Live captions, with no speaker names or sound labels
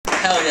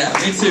Hell yeah,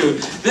 me too.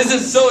 This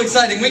is so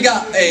exciting. We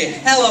got a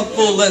hella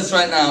full list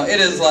right now. It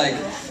is like,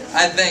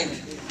 I think,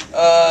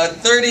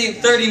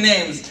 30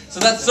 names. So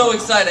that's so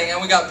exciting.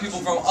 And we got people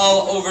from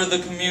all over the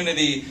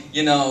community,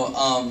 you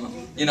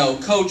know,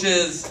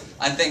 coaches,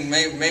 I think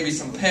maybe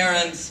some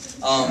parents.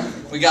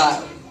 We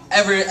got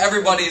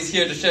everybody's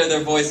here to share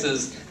their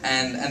voices,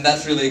 and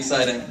that's really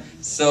exciting.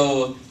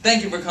 So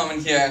thank you for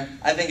coming here.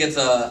 I think it's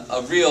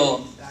a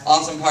real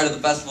awesome part of the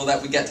festival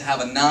that we get to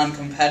have a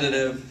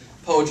non-competitive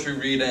poetry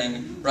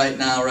reading right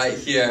now, right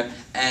here.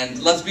 And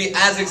let's be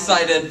as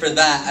excited for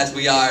that as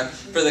we are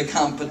for the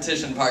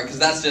competition part, because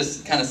that's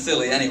just kind of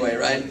silly anyway,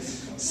 right?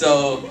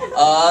 So,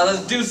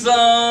 let's do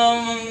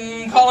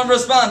some call and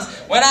response.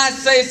 When I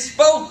say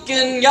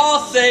spoken,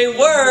 y'all say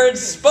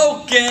words.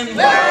 Spoken.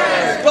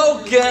 Words.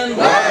 Spoken.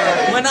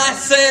 Words. When I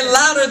say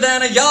louder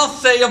than a, y'all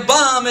say a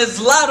bomb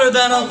is louder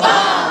than a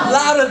bomb.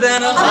 Louder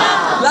than a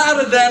bomb.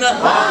 Louder than a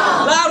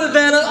bomb. Louder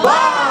than a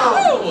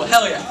bomb. Woo!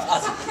 Hell yeah.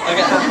 Awesome.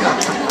 Okay.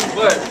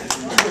 Word.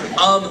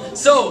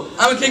 So,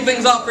 I'm going to kick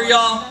things off for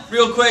y'all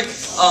real quick,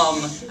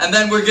 and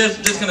then we're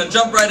just going to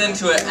jump right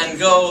into it and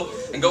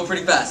go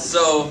pretty fast.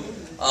 So,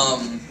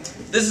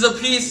 this is a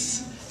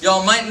piece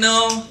y'all might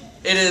know.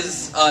 It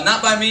is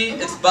not by me,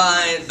 it's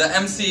by the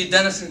MC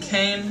Denizen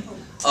Kane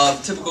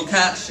of Typical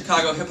Cat,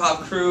 Chicago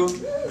hip-hop crew.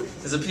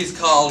 It's a piece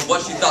called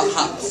What She Thought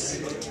Hops.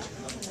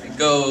 It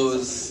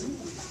goes...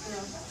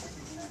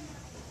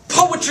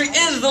 Poetry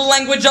is the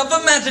language of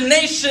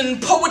imagination.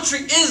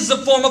 Poetry is a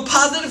form of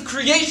positive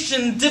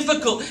creation.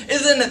 Difficult,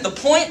 isn't it? The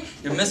point?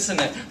 You're missing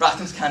it.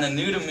 Rocking's kind of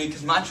new to me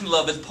because my true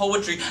love is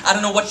poetry. I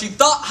don't know what she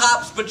thought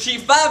hops, but she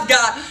 5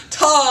 got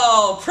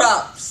tall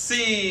props.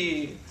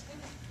 See,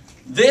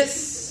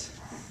 this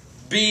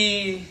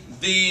be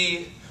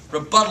the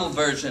rebuttal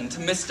version to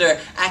Mr.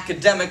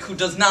 Academic who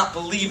does not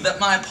believe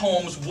that my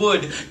poems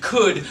would,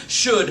 could,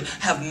 should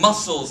have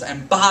muscles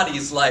and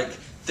bodies like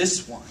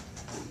this one.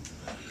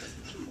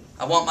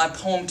 I want my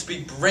poem to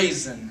be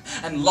brazen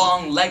and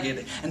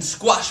long-legged and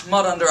squash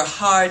mud under a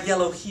hard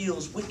yellow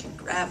heel's wicked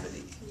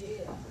gravity.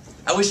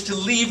 I wish to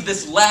leave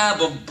this lab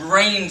of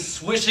brain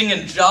swishing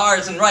in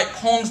jars and write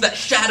poems that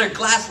shatter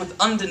glass with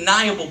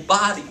undeniable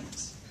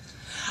bodies.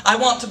 I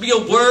want to be a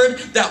word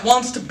that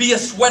wants to be a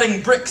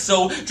sweating brick,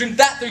 so drink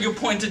that through your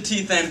pointed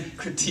teeth and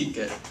critique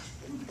it.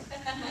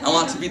 I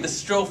want to be the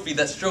strophe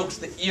that strokes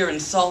the ear in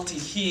salty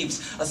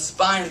heaves, a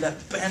spine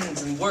that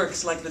bends and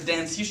works like the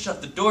dance you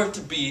shut the door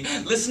to be.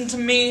 Listen to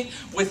me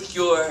with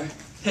your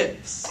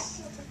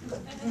hips.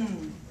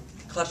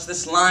 Clutch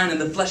this line in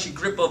the fleshy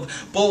grip of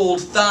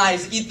bold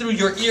thighs. Eat through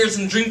your ears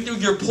and drink through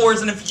your pores.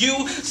 And if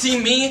you see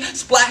me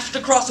splashed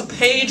across a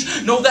page,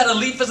 know that a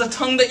leaf is a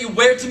tongue that you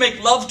wear to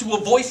make love to a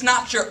voice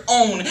not your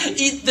own.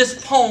 Eat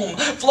this poem.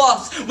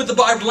 Floss with the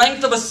barbed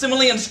length of a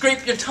simile and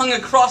scrape your tongue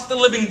across the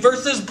living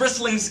verses.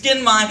 Bristling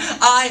skin, my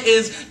eye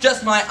is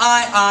just my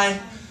eye, I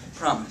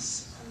promise.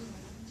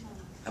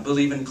 I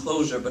believe in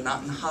closure, but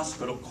not in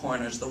hospital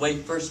corners. The way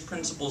first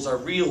principles are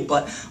real,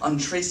 but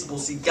untraceable.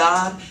 See,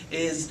 God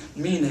is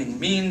meaning,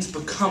 means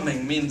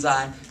becoming, means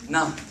I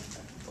knock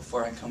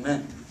before I come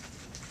in.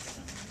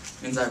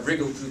 Means I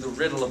wriggle through the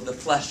riddle of the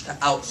flesh to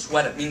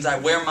out-sweat it. Means I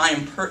wear my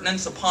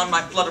impertinence upon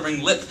my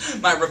fluttering lip,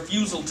 my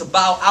refusal to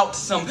bow out to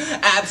some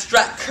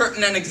abstract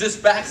curtain and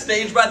exist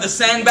backstage by the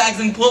sandbags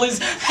and pulleys.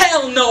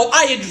 Hell no,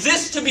 I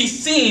exist to be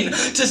seen,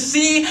 to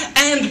see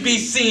and be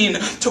seen,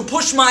 to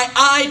push my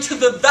I to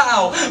the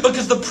thou,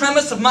 because the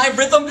premise of my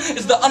rhythm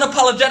is the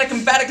unapologetic,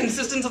 emphatic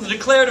insistence of the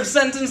declarative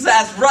sentence.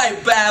 That's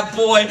right, bad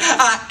boy.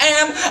 I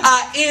am,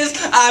 I is,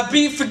 I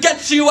be.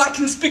 Forget you, I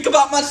can speak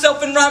about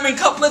myself in rhyming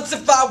couplets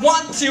if I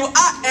want to.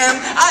 I am,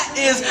 I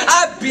is,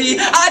 I be,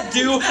 I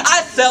do,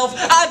 I self,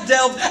 I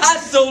delve, I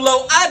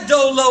solo, I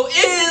dolo,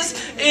 is,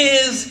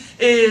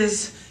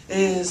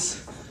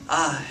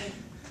 I.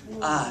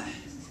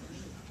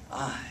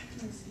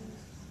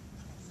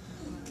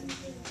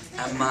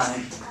 And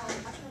my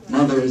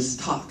mother's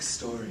talk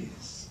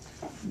stories,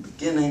 from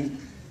beginning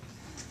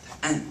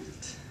to end.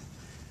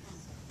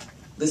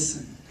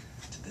 Listen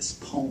to this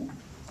poem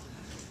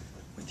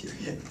with your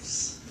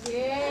hips.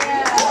 Yeah!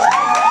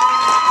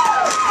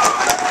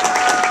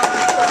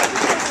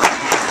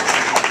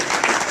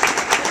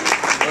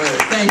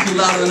 Thank you,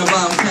 louder than a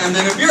bomb,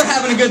 Camden. If you're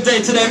having a good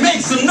day today,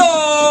 make some noise!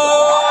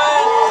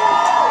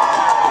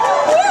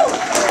 Woo!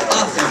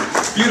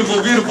 Awesome.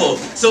 Beautiful, beautiful.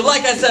 So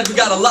like I said, we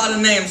got a lot of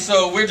names,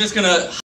 so we're just gonna